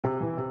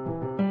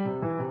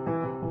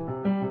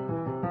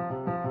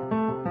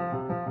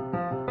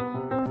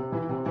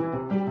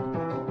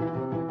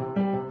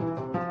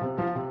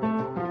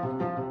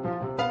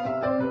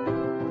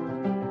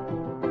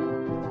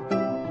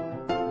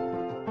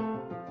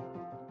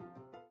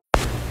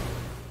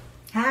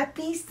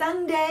Happy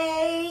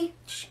Sunday.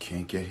 Just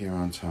can't get here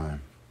on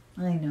time.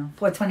 I know.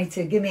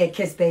 422. Give me a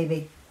kiss,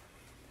 baby.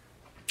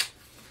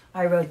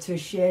 I wrote to a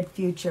shared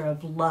future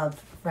of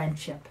love,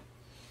 friendship,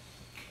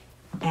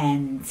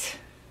 and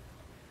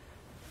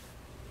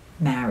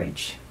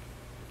marriage.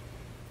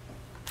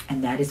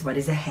 And that is what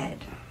is ahead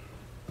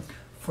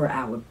for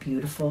our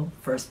beautiful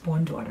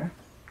firstborn daughter,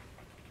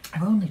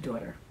 our only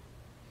daughter,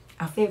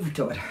 our favorite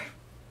daughter,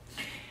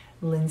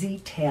 Lindsay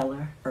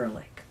Taylor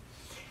Ehrlich.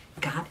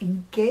 Got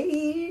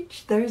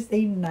engaged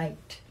Thursday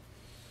night.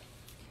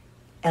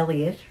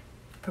 Elliot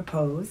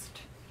proposed.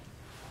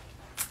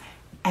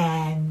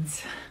 And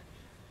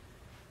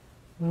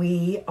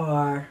we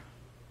are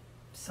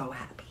so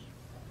happy.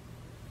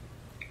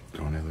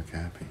 Don't I look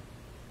happy?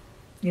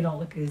 You don't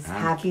look as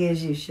happy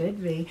as you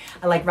should be.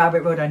 Like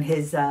Robert wrote on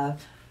his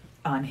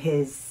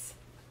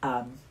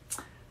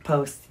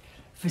post,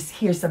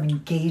 here's some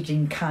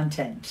engaging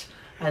content.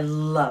 I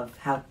love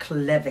how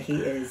clever he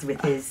is with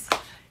his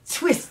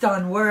twist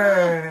on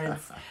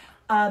words.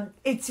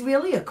 It's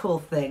really a cool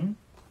thing.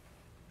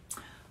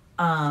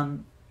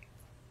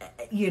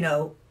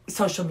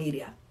 Social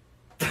media.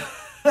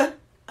 Let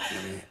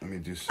me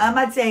do some.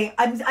 I'm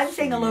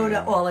saying hello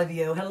to all of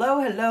you. Hello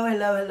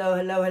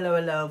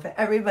for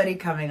everybody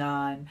coming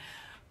on.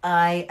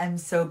 I am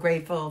so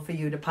grateful for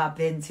you to pop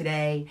in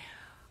today.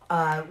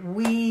 I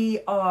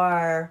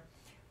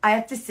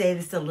have to say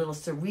this is a little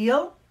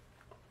surreal.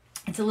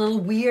 It's a little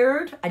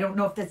weird. I don't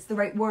know if that's the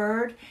right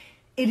word.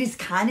 It is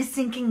kind of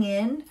sinking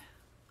in.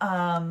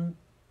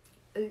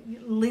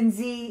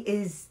 Lindsay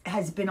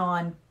has been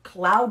on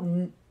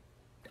cloud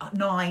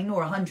 9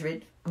 or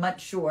 100. I'm not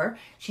sure.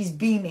 She's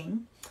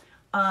beaming.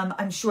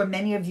 I'm sure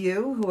many of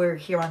you who are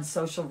here on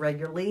social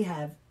regularly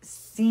have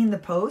seen the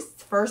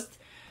posts. First,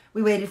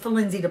 we waited for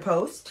Lindsay to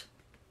post,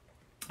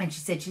 and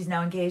she said she's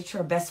now engaged to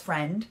her best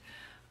friend.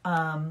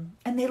 And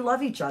they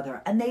love each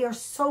other, and they are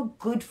so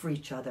good for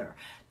each other.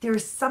 There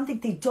is something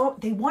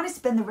they want to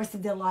spend the rest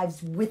of their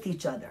lives with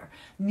each other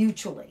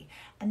mutually.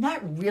 And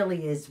that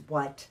really is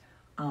what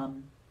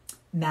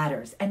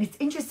matters. And it's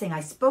interesting.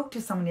 I spoke to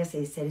someone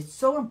yesterday who said it's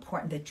so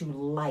important that you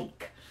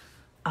like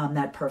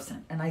that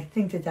person. And I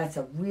think that that's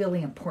a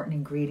really important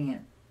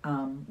ingredient,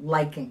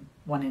 liking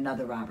one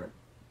another, Robert.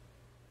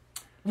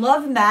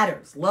 Love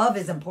matters. Love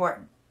is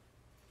important.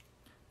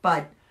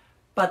 But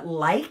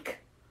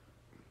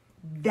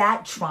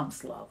that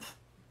trumps love.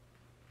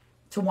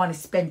 To want to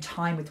spend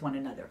time with one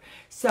another.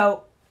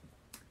 So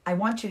I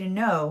want you to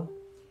know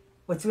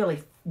what's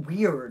really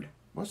weird.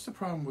 What's the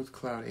problem with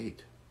Cloud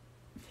 8?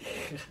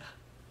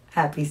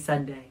 Happy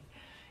Sunday.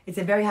 It's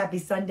a very happy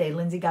Sunday.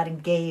 Lindsay got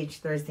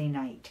engaged Thursday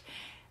night.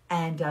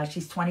 And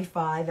she's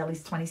 25.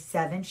 Ellie's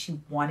 27. She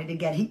wanted to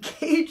get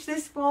engaged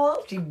this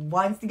fall. She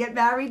wants to get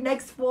married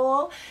next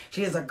fall.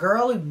 She is a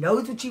girl who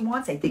knows what she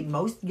wants. I think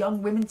most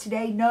young women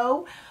today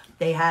know.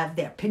 They have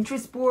their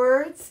Pinterest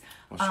boards.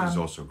 Well, she's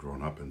also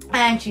grown up in the world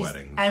of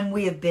weddings. And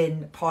we have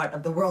been part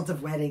of the world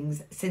of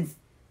weddings since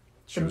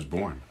she was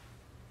born.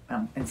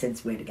 And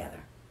since we're together.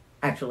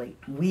 Actually,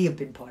 we have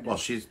been part of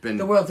she's been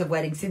the world of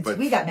weddings since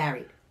we got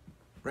married.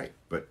 Right,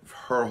 but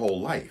her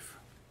whole life.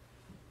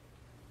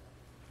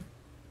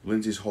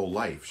 Lindsay's whole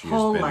life, she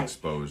has been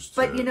exposed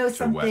to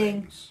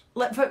weddings.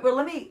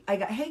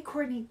 Hey,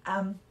 Courtney,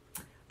 I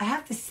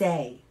have to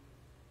say,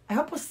 I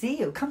hope we'll see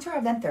you. Come to our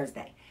event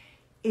Thursday.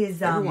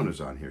 Everyone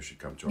who's on here should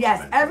come to our event.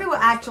 Yes, everyone,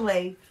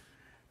 actually.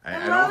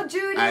 Hello,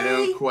 Judy. I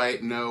don't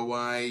quite know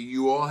why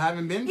you all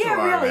haven't been to our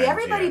event. Yeah, really.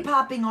 Everybody yet.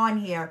 Popping on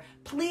here.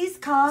 Please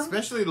come.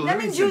 Especially the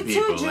Livingston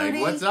people. Judy.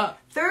 Like, what's up?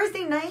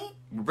 Thursday night.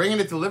 We're bringing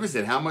it to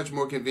Livingston. How much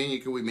more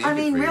convenient can we make it for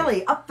you?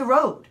 Really, up the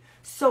road.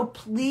 So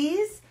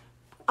please,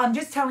 I'm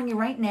just telling you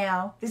right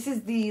now, this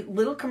is the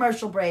little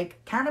commercial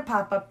break. Counter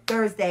Pop-Up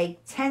Thursday,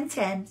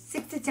 10:10,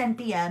 6 to 10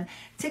 p.m.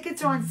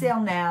 Tickets are on sale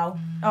now.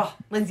 Oh,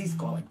 Lindsay's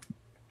calling.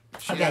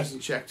 She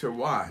hasn't checked her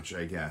watch,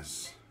 I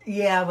guess.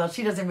 Yeah, well,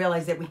 she doesn't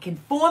realize that we can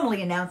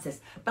formally announce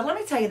this. But let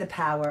me tell you the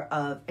power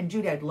of, and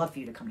Judy, I'd love for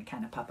you to come to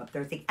Counter Pop-Up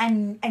Thursday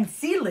and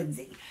see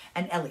Lindsay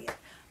and Elliot.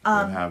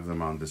 We'll have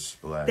them on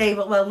display.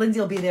 Lindsay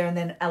will be there, and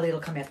then Elliot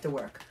will come after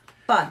work.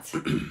 But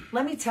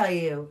let me tell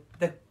you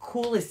the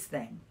coolest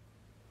thing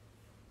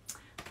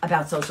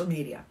about social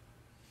media.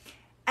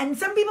 And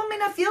some people may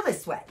not feel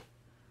this way.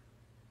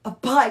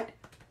 But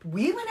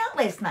we went out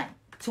last night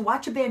to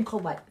watch a band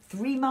called what?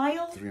 3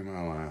 Mile? 3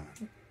 Mile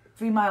Island.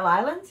 3 Mile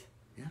Island?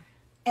 Yeah.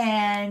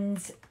 And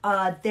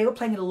they were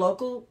playing at a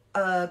local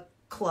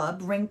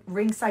club,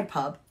 Ringside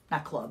Pub.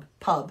 Not club,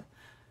 pub.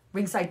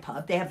 Ringside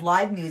Pub. They have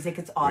live music.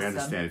 It's awesome. We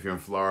understand. If you're in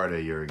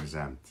Florida, you're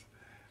exempt.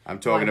 I'm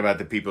talking about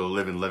the people who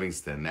live in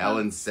Livingston.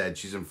 Ellen said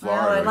she's in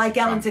Florida. Well, I'd like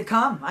Ellen to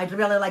come. I'd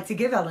really like to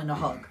give Ellen a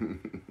hug.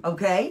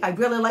 Okay? I'd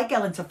really like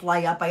Ellen to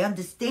fly up. I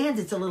understand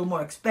it's a little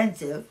more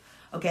expensive.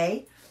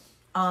 Okay?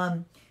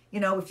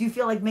 If you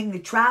feel like making the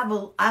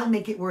travel, I'll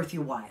make it worth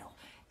your while.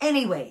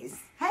 Anyways,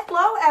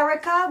 hello,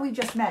 Erica. We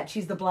just met.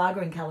 She's the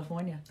blogger in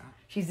California.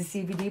 She's the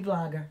CBD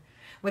blogger.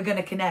 We're going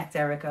to connect,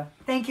 Erica.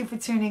 Thank you for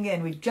tuning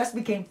in. We just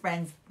became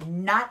friends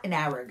not an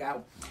hour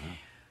ago.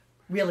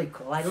 Really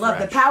cool. I love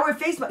the Fresh. power of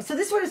Facebook. So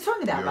this is what it's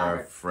talking about, You're our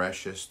Robert.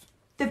 freshest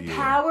The viewer.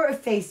 power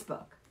of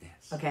Facebook.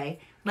 Yes. Okay?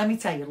 Let me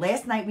tell you,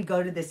 last night we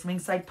go to this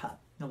Ringside Pub.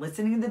 We're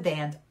listening to the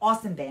band,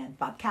 awesome band.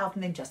 Bob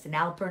Kaufman, Justin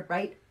Alpert,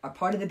 right? Are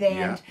part of the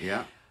band.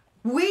 Yeah.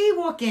 We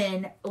walk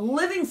in,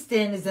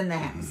 Livingston is in the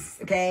house,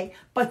 okay?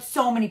 But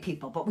so many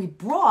people. But we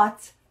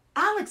brought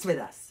Alex with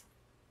us.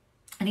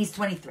 And he's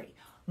 23.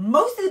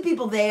 Most of the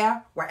people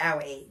there were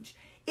our age.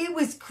 It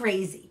was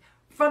crazy.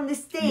 From the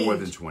stage. More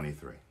than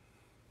 23.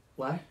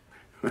 What?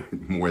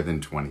 More than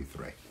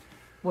 23.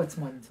 What's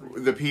more than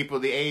 20? The people,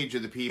 the age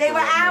of the people. They were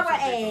that most our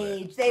of the people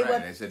age. there. They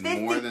Right, were I said 50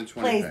 more than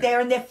 23. Please, they're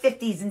in their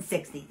 50s and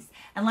 60s.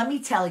 And let me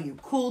tell you,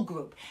 cool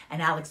group.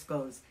 And Alex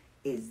goes,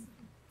 is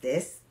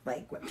this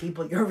like what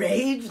people your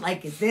age?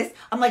 Like, is this?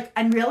 I'm like,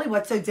 and really,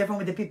 what's so different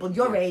with the people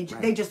your age?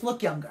 right. They just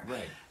look younger.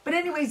 Right. But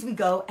anyways, we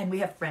go and we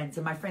have friends.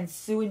 And my friends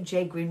Sue and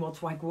Jay Greenwald,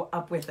 who I grew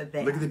up with, are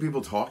there. Look at the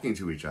people talking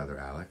to each other,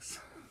 Alex.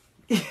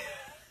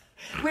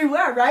 We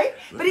were, right?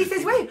 But he at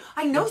says, the- wait,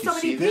 I know Look, so you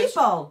many see this?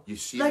 people. You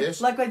see Like-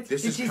 this? Like what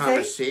This did is you say?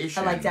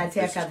 conversation. I like dad's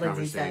This is haircut,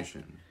 Lindsay said.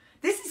 conversation.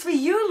 This is for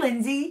you,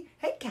 Lindsay.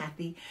 Hey,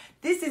 Kathy.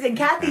 This is, and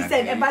Kathy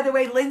said, and by the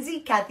way, Lindsay,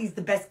 Kathy's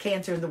the best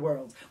cancer in the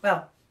world.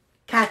 Well,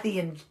 Kathy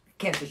and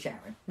Cancer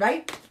Sharon,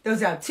 right?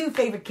 Those are our two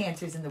favorite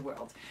cancers in the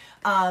world.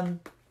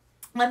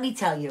 Let me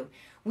tell you,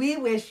 we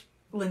wish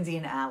Lindsay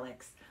and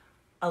Alex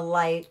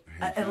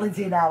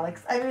Lindsay and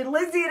Alex. I mean,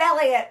 Lindsay and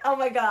Elliot. Oh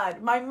my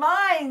God. My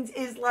mind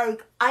is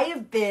like, I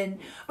have been,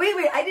 wait,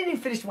 I didn't even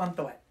finish one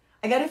thought.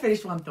 I got to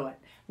finish one thought.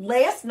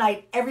 Last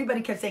night,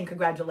 everybody kept saying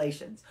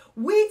congratulations.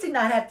 We did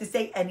not have to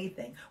say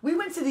anything. We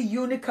went to the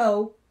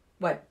Unico,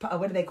 what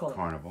do they call it?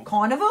 Carnival.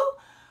 Carnival?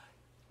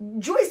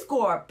 Joy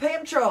Score,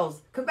 Pam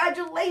Charles,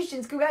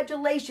 congratulations.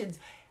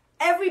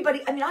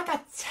 Everybody, I mean, I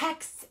got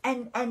texts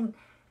and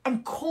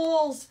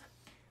calls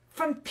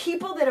from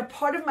people that are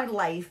part of my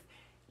life.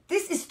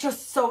 This is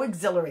just so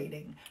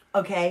exhilarating,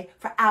 okay,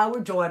 for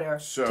our daughter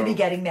to be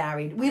getting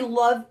married. We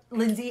love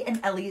Lindsay and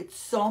Elliot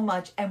so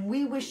much, and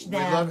we wish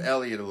them... We love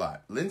Elliot a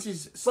lot.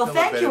 Lindsay's still Well,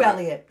 thank a bit you, of a-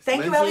 Elliot.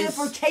 Thank you, Elliot,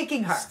 for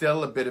taking her.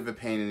 Still a bit of a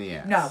pain in the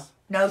ass.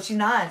 No, she's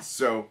not.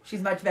 So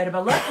She's much better.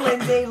 But look,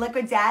 Lindsay, look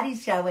what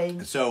Daddy's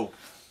showing. So,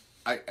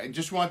 I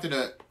just wanted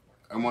to,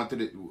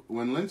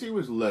 when Lindsay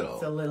was little.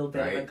 It's a little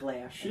bit of a right,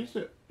 glare.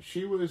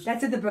 She was.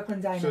 That's at the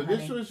Brooklyn Diner, So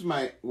this honey. was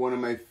one of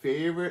my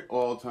favorite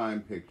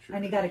all-time pictures.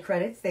 And you got a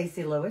credit.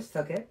 Stacey Lewis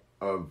took it.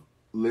 Of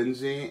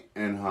Lindsay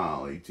and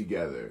Holly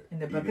together. In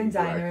the Brooklyn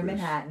eating Diner in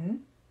breakfast, Manhattan.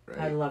 right?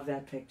 I love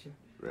that picture.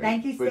 Right.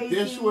 Thank you, But Stacey.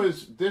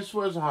 this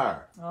was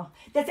her. Oh,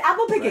 that's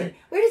apple picking. Right.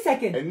 Wait a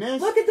second. And this-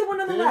 Look at the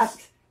one on the this-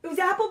 left. It was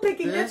apple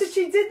picking. That's this- what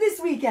she did this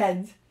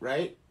weekend.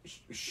 Right?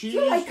 She Do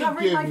you like used to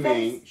covering my give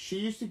face? me. She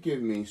used to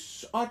give me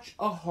such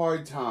a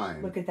hard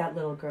time Look at that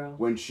little girl.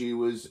 when she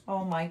was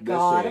Oh my this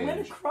God, I'm gonna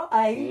age.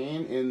 cry.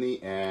 pain in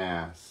the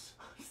ass.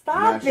 Stop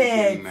Now she's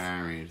getting it.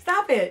 married.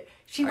 Stop it.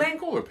 She I went.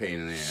 call her pain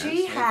in the ass. She There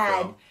you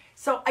had. go.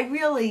 So I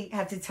really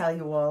have to tell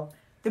you all,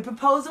 the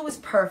proposal was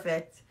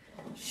perfect.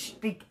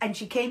 And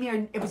she came here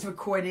and it was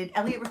recorded.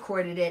 Elliot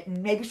recorded it,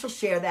 and maybe she'll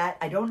share that.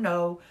 I don't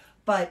know.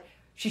 But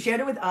she shared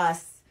it with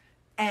us.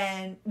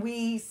 And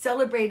we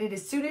celebrated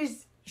as soon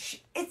as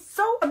it's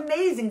so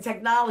amazing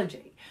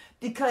technology,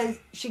 because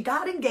she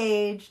got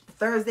engaged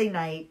Thursday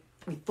night.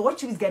 We thought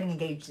she was getting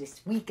engaged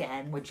this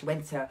weekend when she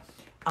went to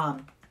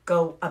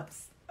go up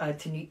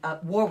to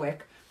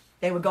Warwick.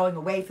 They were going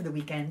away for the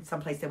weekend,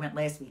 someplace they went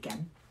last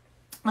weekend.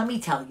 Let me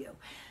tell you,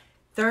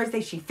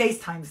 Thursday she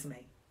FaceTimes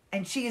me,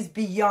 and she is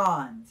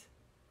beyond.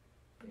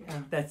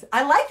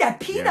 I like that,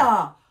 PETA.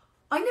 Yeah.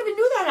 I never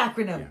knew that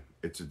acronym. Yeah,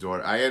 it's a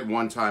daughter. I had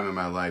one time in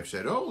my life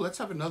said, "Oh, let's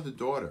have another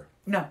daughter."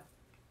 No.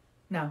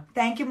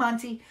 Thank you,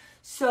 Monty.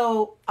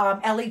 So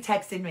Ellie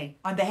texted me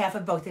on behalf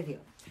of both of you.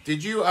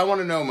 Did you? I want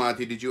to know,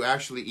 Monty. Did you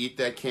actually eat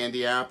that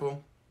candy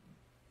apple,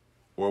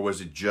 or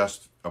was it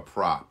just a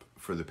prop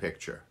for the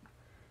picture?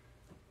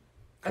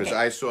 Because Okay.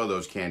 I saw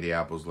those candy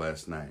apples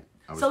last night.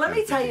 So let me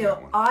tempted tell to you,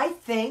 get one. I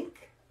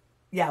think,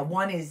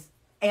 one is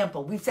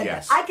ample. We've said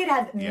Yes. that. I could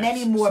have Yes,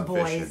 many more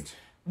sufficient. boys.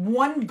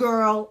 One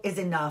girl is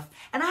enough.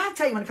 And I have to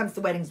tell you, when it comes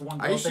to weddings, one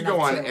girl I used is to go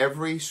enough on too.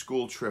 every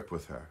school trip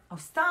with her, Oh,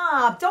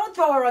 stop. Don't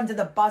throw her under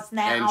the bus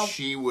now. and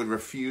she would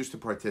refuse to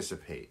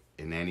participate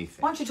in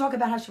anything. Why don't you talk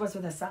about how she was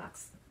with her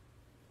socks?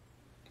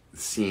 The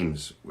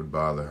seams would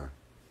bother her.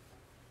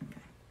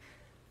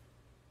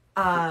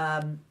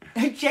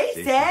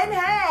 Jason,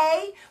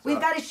 hey. We've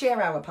got to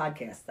share our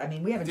podcast. I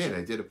mean, we I haven't did.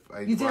 shared. I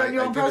did. You did it on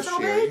your own personal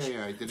page?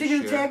 Yeah, I did. Did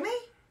you tag me?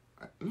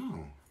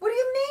 No. What do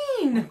you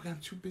mean? I'm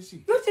too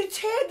busy. You have to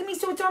tag me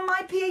so it's on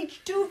my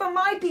page too for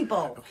my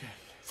people. Okay.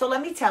 So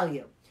let me tell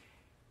you,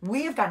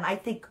 we have gotten,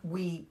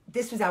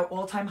 this was our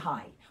all-time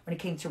high when it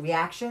came to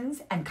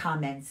reactions and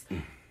comments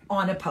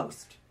on a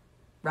post,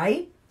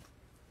 right?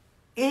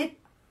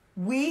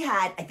 We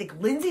had, I think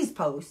Lindsay's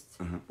post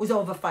was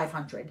over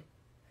 500.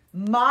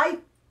 My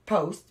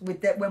post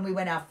with that when we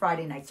went out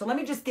Friday night. So let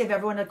me just give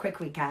everyone a quick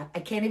recap. I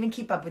can't even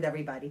keep up with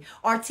everybody.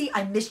 RT,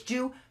 I missed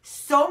you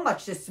so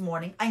much this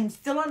morning. I am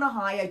still on a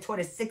high. I taught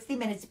a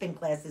 60-minute spin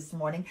class this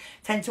morning,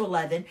 10 to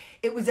 11.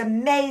 It was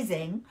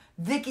amazing.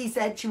 Vicky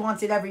said she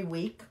wants it every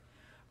week.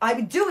 I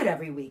would do it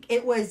every week.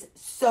 It was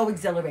so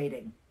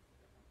exhilarating.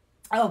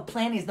 Oh,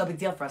 planning is no big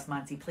deal for us,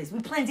 Monty, please. We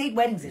planned 8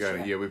 weddings this year.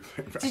 Yeah, we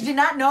planned. Did you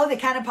not know that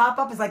kind of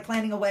pop-up is like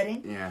planning a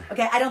wedding? Yeah.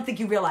 Okay, I don't think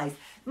you realize.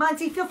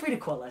 Monty, feel free to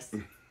call us.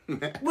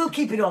 We'll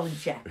keep it all in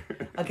check.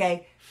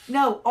 Okay?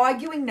 No,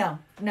 arguing, no.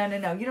 No.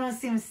 You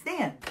don't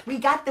understand. We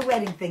got the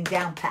wedding thing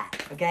down pat,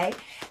 okay?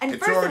 And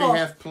It's first already of all,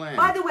 half planned.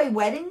 by the way,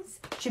 weddings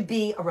should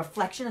be a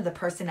reflection of the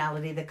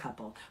personality of the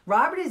couple.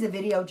 Robert is a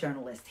video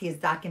journalist. He has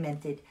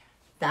documented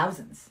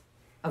thousands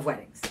of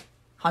weddings.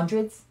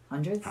 Hundreds?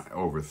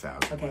 Over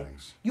 1,000 Okay.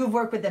 weddings. You've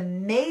worked with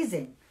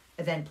amazing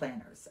event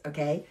planners,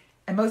 okay?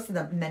 And most of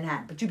them in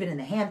Manhattan. But you've been in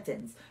the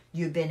Hamptons.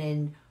 You've been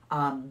in,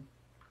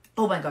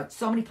 oh my God,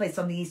 so many places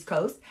on the East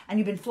Coast. And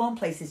you've been flown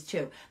places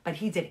too. But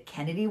he did a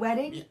Kennedy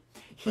wedding. Yeah.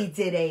 He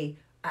did a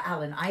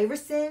Allen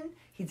Iverson.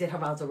 He did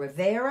Geraldo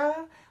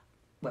Rivera.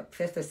 What,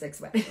 5th or 6th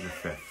wedding?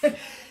 Fifth.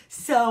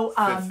 So,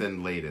 Fifth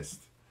and latest.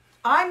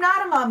 I'm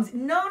not a mom's.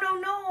 No.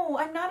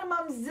 I'm not a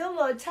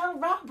momzilla. Tell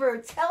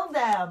Robert. Tell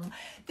them.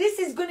 This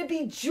is going to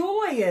be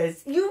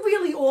joyous. You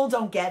really all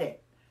don't get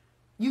it.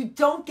 You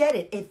don't get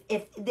it.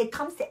 If it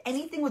comes to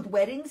anything with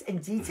weddings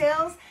and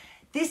details,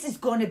 this is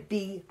going to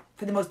be,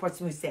 for the most part,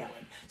 smooth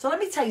sailing. So let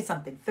me tell you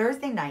something.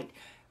 Thursday night,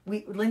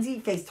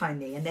 Lindsay FaceTimed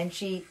me, and then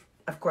she,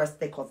 of course,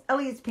 they called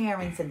Elliot's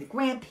parents and the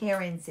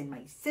grandparents and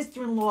my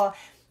sister-in-law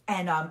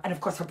and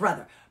of course her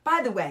brother.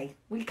 By the way,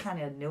 we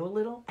kind of knew a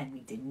little, and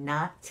we did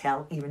not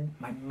tell even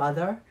my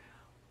mother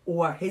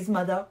or his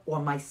mother or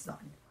my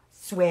son.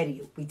 Swear to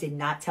you, we did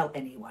not tell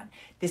anyone.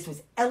 This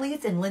was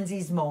Elliot's and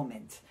Lindsay's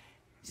moment.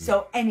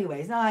 So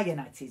anyways, no, you're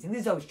not teasing.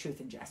 There's always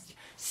truth in jest.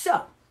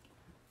 So,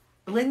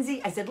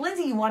 Lindsay, I said,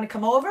 Lindsay, you want to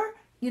come over?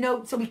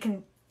 So we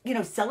can,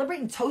 celebrate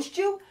and toast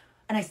you?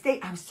 And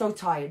I was so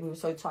tired. We were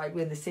so tired.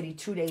 We were in the city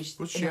 2 days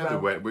We'll in a share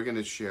row. We're going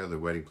to share the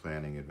wedding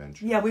planning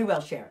adventure. Yeah, we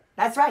will share it.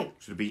 That's right.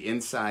 Should be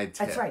inside tips.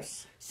 That's right.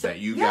 So, that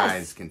you yes.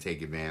 guys can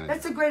take advantage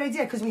That's of. a great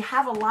idea because we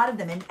have a lot of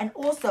them. And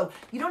also,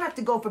 you don't have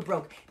to go for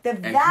broke. The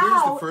And here's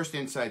vow... the first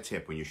inside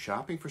tip. When you're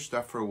shopping for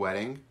stuff for a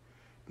wedding,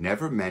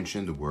 never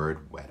mention the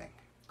word wedding.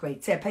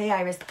 Great tip. Hey,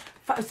 Iris.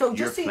 So You're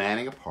just so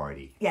planning a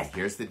party. Yes. And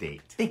here's the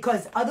date.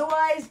 because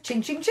otherwise,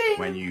 ching, ching, ching.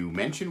 When you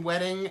mention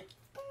wedding,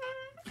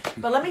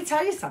 But let me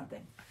tell you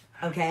something,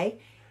 okay?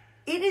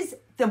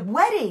 The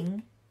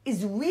wedding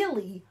is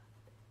really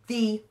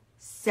the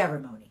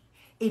ceremony.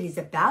 It is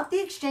about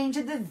the exchange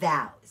of the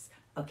vows,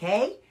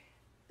 okay?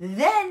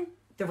 Then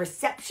the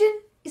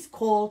reception is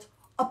called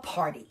a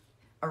party,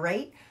 all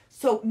right?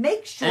 So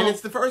make sure... and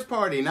it's the first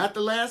party, not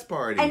the last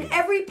party. And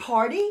every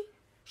party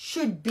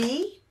should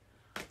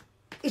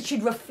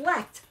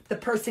reflect the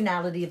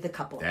personality of the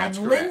couple. That's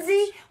and correct.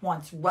 Lindsay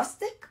wants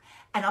rustic,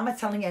 and I'm not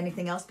telling you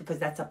anything else because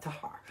that's up to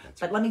her.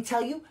 But let me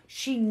tell you,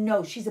 she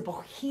knows. She's a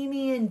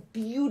bohemian,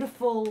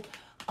 beautiful,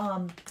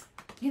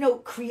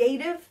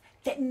 creative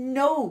that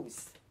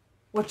knows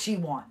what she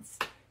wants.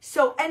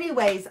 So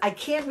anyways, I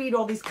can't read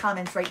all these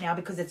comments right now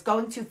because it's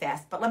going too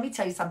fast. But let me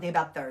tell you something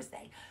about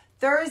Thursday.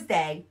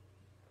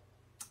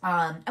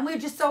 And we were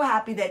just so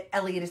happy that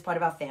Elliot is part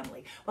of our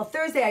family. Well,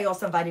 Thursday, I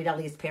also invited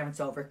Elliot's parents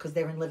over because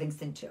they're in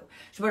Livingston, too.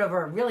 She brought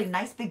over a really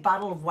nice big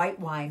bottle of white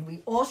wine.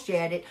 We all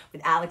shared it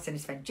with Alex and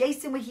his friend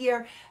Jason were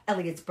here,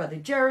 Elliot's brother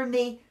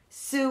Jeremy,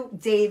 Sue,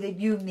 David,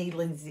 you, me,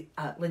 Lindsay,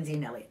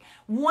 and Elliot.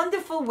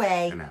 Wonderful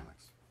way. And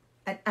Alex.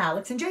 And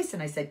Alex and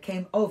Jason, I said,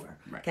 came over.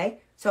 Right. Okay?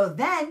 So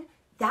then,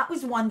 that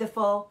was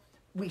wonderful.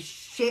 We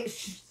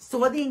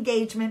saw the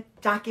engagement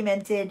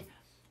documented.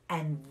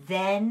 And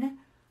then...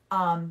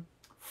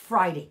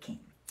 Friday came,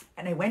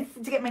 and I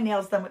went to get my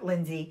nails done with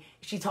Lindsay.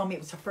 She told me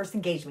it was her first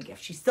engagement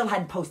gift. She still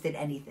hadn't posted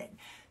anything.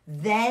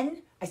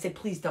 Then I said,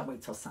 please don't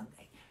wait till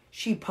Sunday.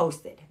 She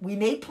posted. We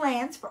made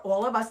plans for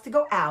all of us to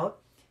go out.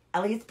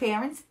 Elliot's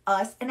parents,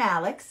 us, and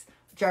Alex.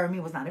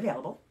 Jeremy was not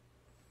available.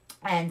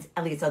 And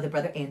Elliot's other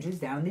brother, Andrew's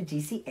down in the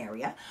D.C.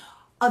 area.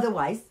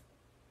 Otherwise,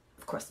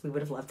 of course, we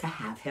would have loved to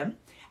have him.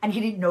 And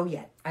he didn't know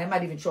yet. I'm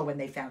not even sure when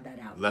they found that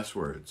out. Less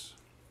words.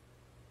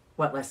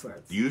 What less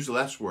words? Use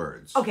less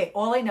words. Okay,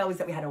 all I know is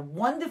that we had a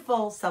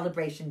wonderful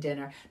celebration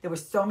dinner. There were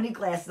so many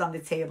glasses on the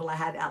table. I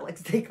had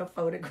Alex take a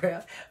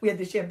photograph. We had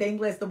the champagne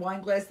glass, the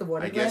wine glass, the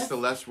water I glass. guess the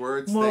less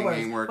words More thing words.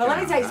 ain't working Well, let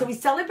me out, tell you. huh? So we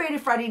celebrated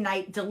Friday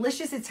night,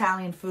 delicious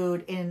Italian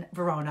food in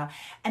Verona.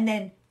 And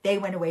then they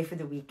went away for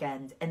the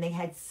weekend. And they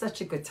had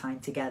such a good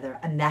time together.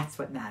 And that's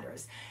what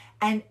matters.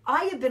 And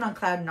I have been on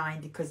cloud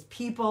 9 because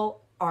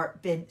people are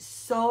been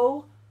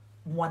so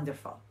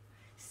wonderful.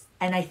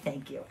 And I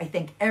thank you. I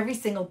thank every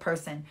single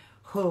person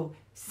who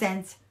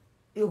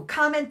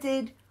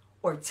commented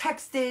or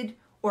texted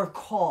or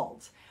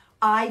called.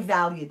 I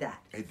value that.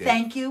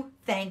 Thank you,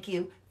 thank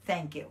you,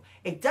 thank you.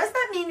 It does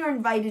not mean you're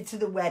invited to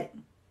the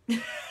wedding.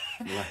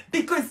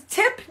 Because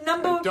tip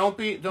number Don't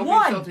be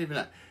one. salty for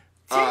that.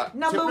 Tip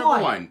number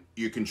one.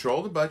 You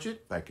control the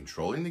budget by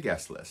controlling the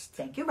guest list.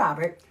 Thank you,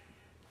 Robert.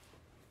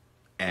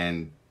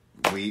 And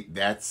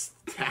that's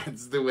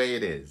the way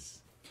it is.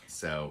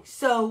 So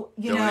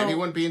you don't know,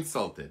 anyone be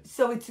insulted.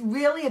 So it's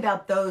really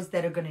about those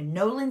that are going to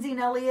know Lindsay and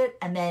Elliot,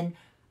 and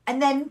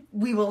then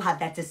we will have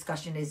that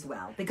discussion as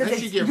well, because Then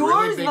it's you give yours,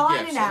 really big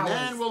mine, gifts, and and ours.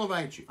 then we'll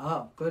invite you.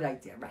 Oh, good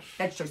idea. Right,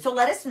 that's true. So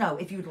let us know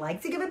if you'd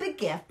like to give a big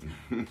gift.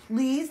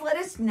 Please let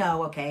us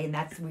know, okay? And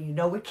that's when you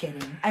know we're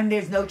kidding, and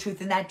there's no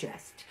truth in that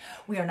jest.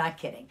 We are not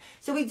kidding.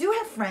 So we do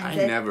have friends.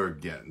 I never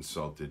get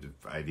insulted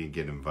if I didn't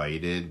get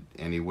invited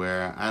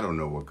anywhere. I don't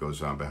know what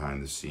goes on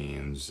behind the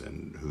scenes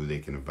and who they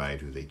can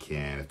invite, who they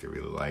can, if they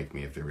really like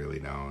me, if they really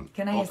don't.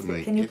 Can I ask you,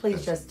 Ultimately, can you it please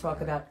doesn't just talk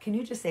matter. about, can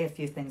you just say a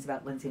few things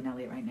about Lindsay and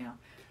Elliot right now?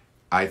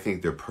 I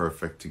think they're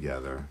perfect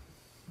together.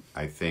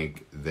 I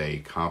think they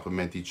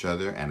complement each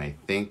other, and I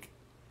think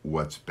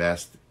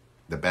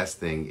the best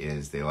thing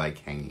is they like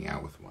hanging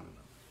out with one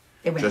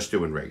another. Just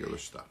doing regular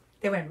stuff.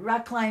 They went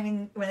rock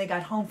climbing when they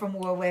got home from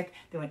Warwick.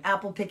 They went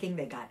apple picking.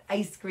 They got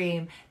ice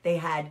cream. They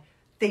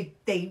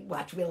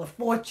watched Wheel of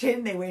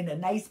Fortune. They were in a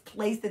nice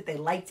place that they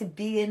like to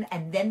be in.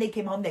 And then they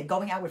came home. They're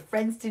going out with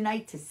friends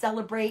tonight to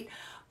celebrate,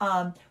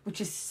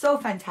 which is so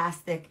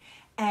fantastic.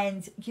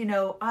 And, you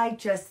know, I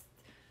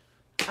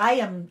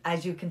am,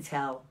 as you can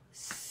tell,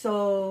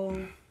 so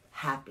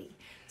happy.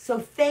 So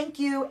thank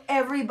you,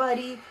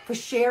 everybody, for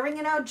sharing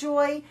in our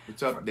joy.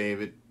 What's up,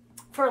 David?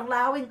 For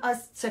allowing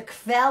us to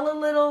kvel a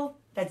little.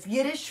 That's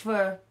Yiddish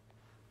for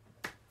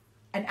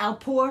an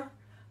outpour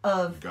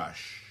of...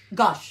 Gush.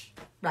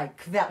 Right.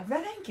 Kvel.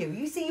 Thank you.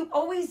 You see, you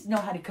always know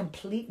how to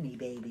complete me,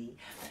 baby.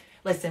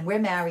 Listen, we're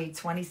married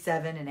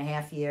 27 and a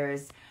half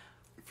years.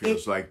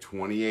 Feels like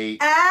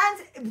 28.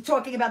 And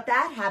talking about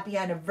that, happy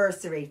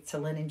anniversary to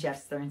Lynn and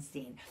Jeff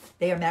Sternstein.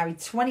 They are married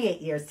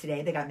 28 years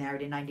today. They got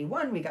married in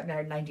 91. We got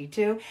married in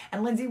 92.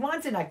 And Lindsay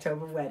wants an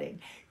October wedding.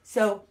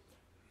 So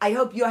I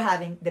hope you're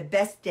having the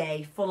best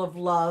day, full of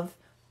love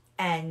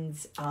and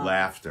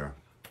laughter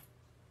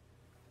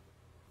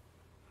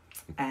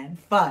and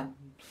fun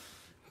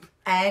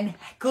and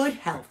good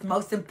health,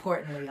 most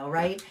importantly. All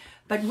right,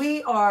 but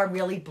we are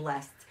really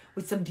blessed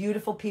with some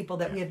beautiful people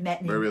that we have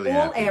met in really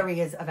all happy.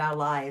 areas of our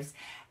lives,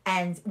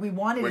 and we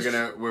wanted.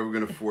 We're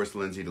gonna force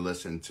Lindsay to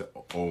listen to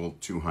all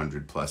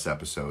 200 plus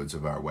episodes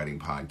of our wedding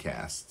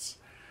podcasts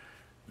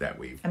that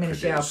we've. I'm going to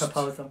share our produced.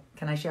 proposal.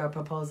 Can I share our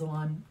proposal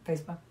on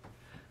Facebook?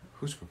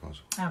 Whose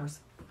proposal? Ours.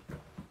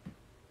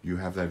 You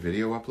have that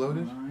video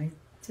uploaded? I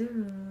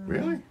do.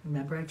 Really?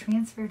 Remember, I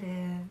transferred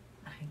it.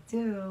 I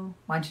do.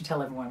 Why don't you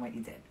tell everyone what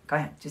you did? Go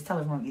ahead. Just tell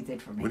everyone what you did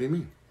for me. What do you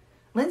mean?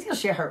 Lindsay will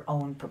share her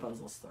own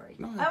proposal story.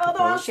 No, Although I'll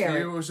proposed to share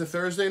you. it. It was a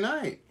Thursday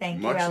night.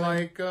 Thank you,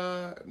 Ellen.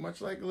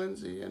 Much like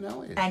Lindsay and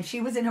Elliot. And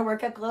she was in her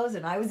workout clothes,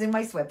 and I was in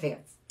my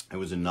sweatpants. It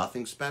was a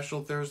nothing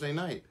special Thursday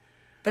night.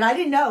 But I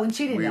didn't know, and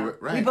she didn't know.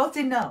 Right. We both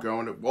didn't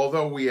know.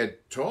 Although we had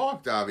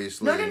talked,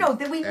 obviously. No.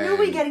 That we knew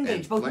we'd get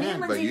engaged. Both me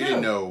and Lindsay But you knew.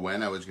 didn't know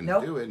when I was going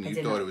to do it, and I you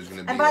didn't thought know. it was going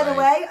to be. And by the like,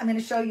 way, I'm going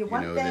to show you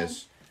one thing.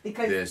 this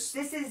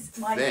is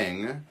my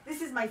thing.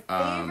 This is my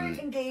favorite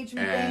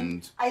engagement and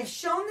ring. I've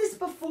shown this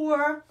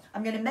before.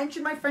 I'm going to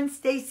mention my friend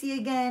Stacy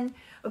again.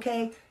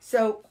 Okay,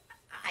 so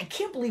I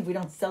can't believe we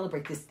don't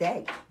celebrate this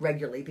day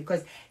regularly,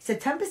 because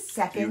September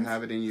 2nd. Do you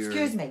have it in your?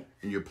 Excuse me.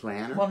 In your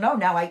planner? Well, no.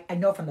 Now I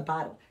know from the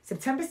bottle.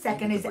 September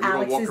 2nd is you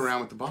Alex's. don't walk around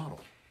with the bottle.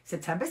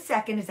 September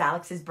 2nd is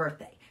Alex's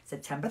birthday.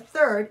 September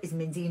 3rd is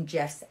Mindy and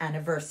Jeff's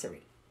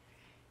anniversary.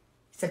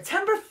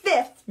 September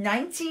 5th,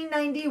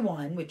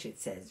 1991, which it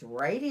says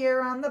right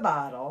here on the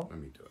bottle. Let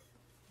me do it.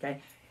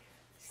 Okay.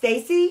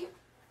 Stacy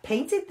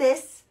painted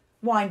this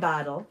wine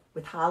bottle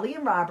with Holly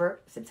and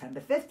Robert, September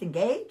 5th,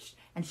 engaged,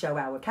 and show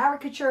our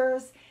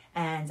caricatures.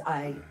 And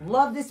I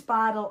love this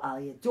bottle. I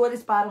adore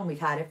this bottle, and we've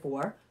had it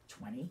for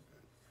 20.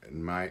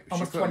 And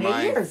Almost she put 28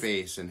 my years.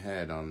 face and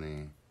head on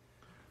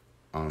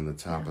the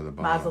top of the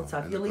bottle. Mazel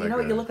tov. You know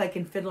what you look like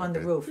in Fiddler on the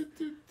Roof.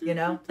 You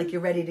know, like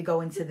you're ready to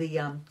go into the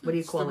what do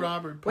you call it?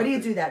 Robert What do you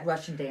puppet. do that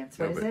Russian dance?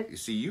 What is but it? You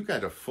see, you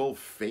got a full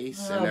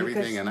face Oh, and because,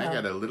 everything, and I no.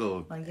 got a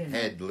little Well, you know.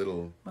 head,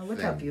 little. Well, look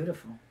thing. how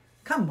beautiful.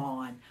 Come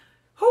on.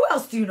 Who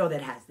else do you know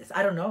that has this?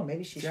 I don't know.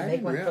 Maybe she Yeah, should I make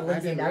didn't one for real- I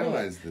Lindsay and didn't Elliot.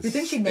 realize the You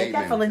think she'd make that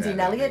for statement Lindsay and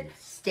that Elliot?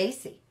 makes.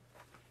 Stacy.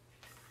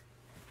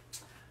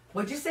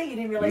 What'd you say? You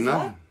didn't realize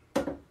No.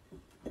 what?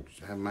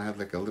 I had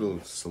like a little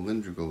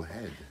cylindrical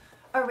head.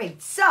 All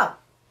right. So,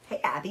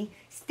 hey, Abby,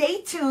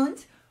 stay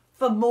tuned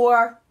for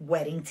more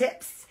wedding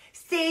tips.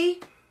 Stay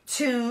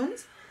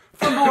tuned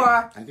for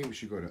more. I think we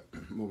should go to.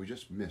 Well, we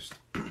just missed.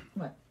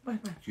 What?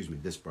 Excuse me,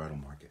 this bridal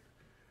market.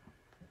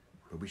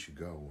 But we should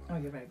go. Oh,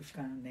 you're right. We should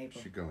go in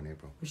April. Should go in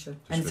April. We should.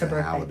 Just And for it's her the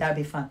birthday. holiday. That'd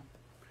be fun.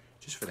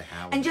 Just for the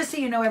holiday. And just so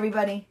you know,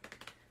 everybody,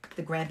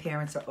 the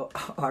grandparents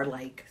are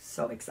like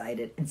so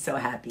excited and so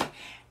happy.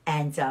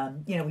 And,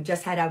 you know, we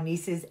just had our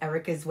niece's,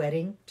 Erica's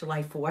wedding,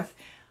 July 4th.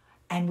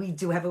 And we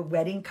do have a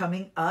wedding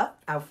coming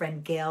up. Our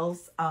friend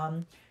Gail's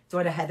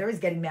daughter Heather is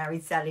getting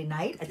married Saturday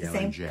night at Gail the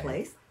same and Jay.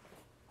 place.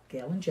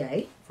 Gail and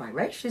Jay.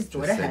 Right. She's Just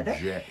daughter said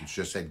Heather. It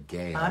just said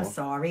Gail. I'm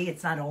sorry.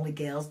 It's not only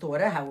Gail's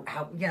daughter.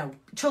 How you know,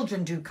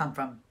 children do come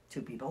from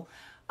two people.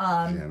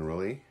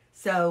 Generally.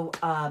 So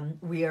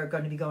we are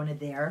going to be going to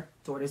their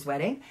daughter's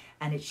wedding,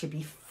 and it should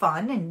be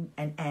fun,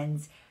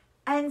 and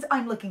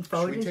I'm looking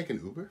forward. Should we take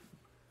an Uber?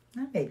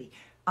 Maybe.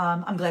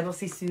 I'm glad we'll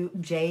see Sue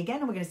and Jay again,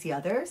 and we're going to see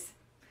others.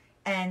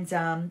 And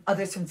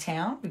others from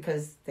town,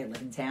 because they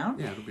live in town.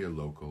 Yeah, it'll be a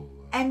local...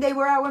 and they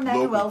were our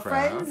Emmanuel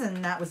friends, crowd.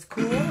 and that was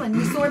cool. And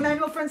we saw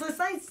Emmanuel friends last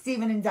night,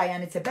 Stephen and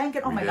Diana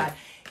Tabanket. Oh, my God.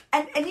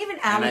 And even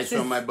Alex. And I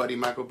saw my buddy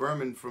Michael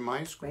Berman from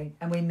high school. Great.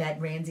 And we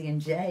met Randy and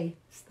Jay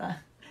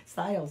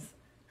Styles.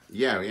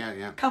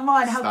 Yeah. Come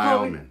on. How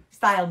Styleman.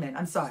 cool. Styleman.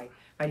 I'm sorry.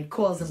 Right, he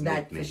calls him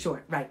that for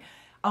short. Right.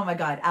 Oh, my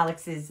God.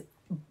 Alex's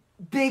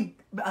big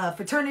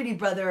fraternity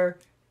brother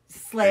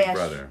 /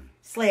 brother.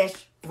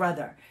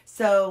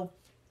 So...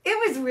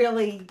 it was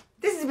really,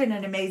 this has been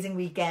an amazing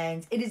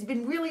weekend. It has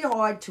been really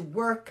hard to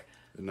work.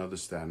 Another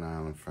Staten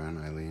Island friend,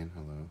 Eileen,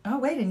 hello. Oh,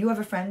 wait, and you have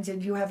a friend.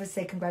 Did you ever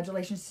say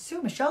congratulations to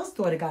Sue? Michelle's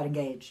daughter got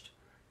engaged.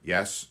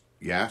 Yes.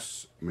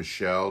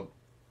 Michelle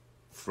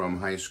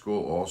from high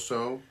school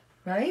also.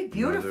 Right?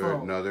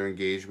 Beautiful. Another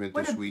engagement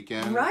this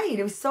weekend. Right,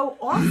 it was so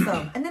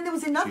awesome. And then there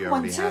was another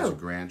one, too. She already has a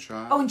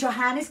grandchild. Oh, and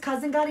Johanna's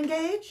cousin got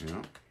engaged?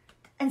 Yeah.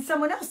 And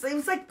someone else. It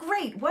was like,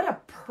 great. What a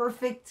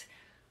perfect...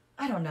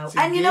 I don't know. It's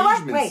and you know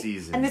what? Wait.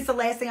 Season. And this is the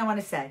last thing I want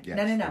to say. Yes,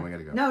 No. then we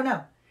gotta go.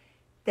 No.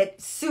 That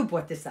Sue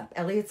brought this up.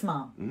 Elliot's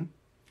mom. Mm-hmm.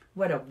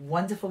 What a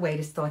wonderful way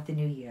to start the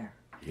new year.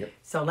 Yep.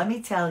 So let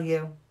me tell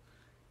you,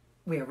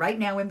 we're right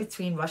now in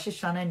between Rosh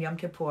Hashanah and Yom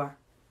Kippur.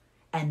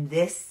 And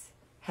this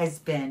has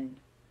been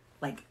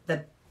like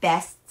the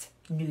best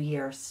New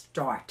Year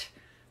start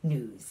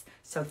news.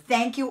 So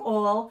thank you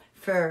all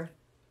for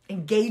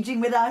engaging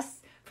with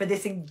us, for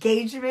this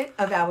engagement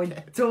of our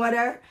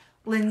daughter,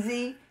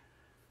 Lindsay,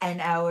 and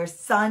our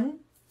son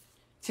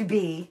to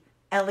be,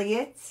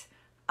 Elliot.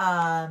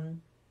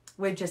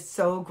 We're just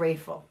so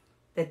grateful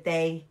that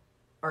they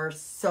are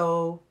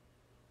so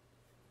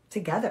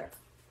together,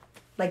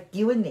 like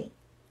you and me.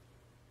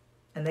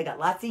 And they got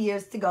lots of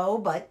years to go,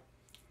 but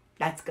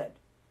that's good.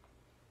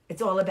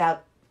 It's all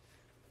about,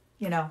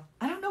 I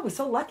don't know, we're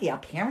so lucky. Our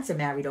parents are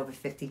married over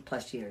 50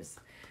 plus years.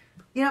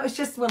 It's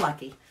just, we're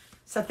lucky.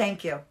 So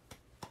thank you.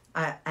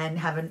 And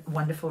have a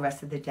wonderful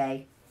rest of the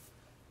day.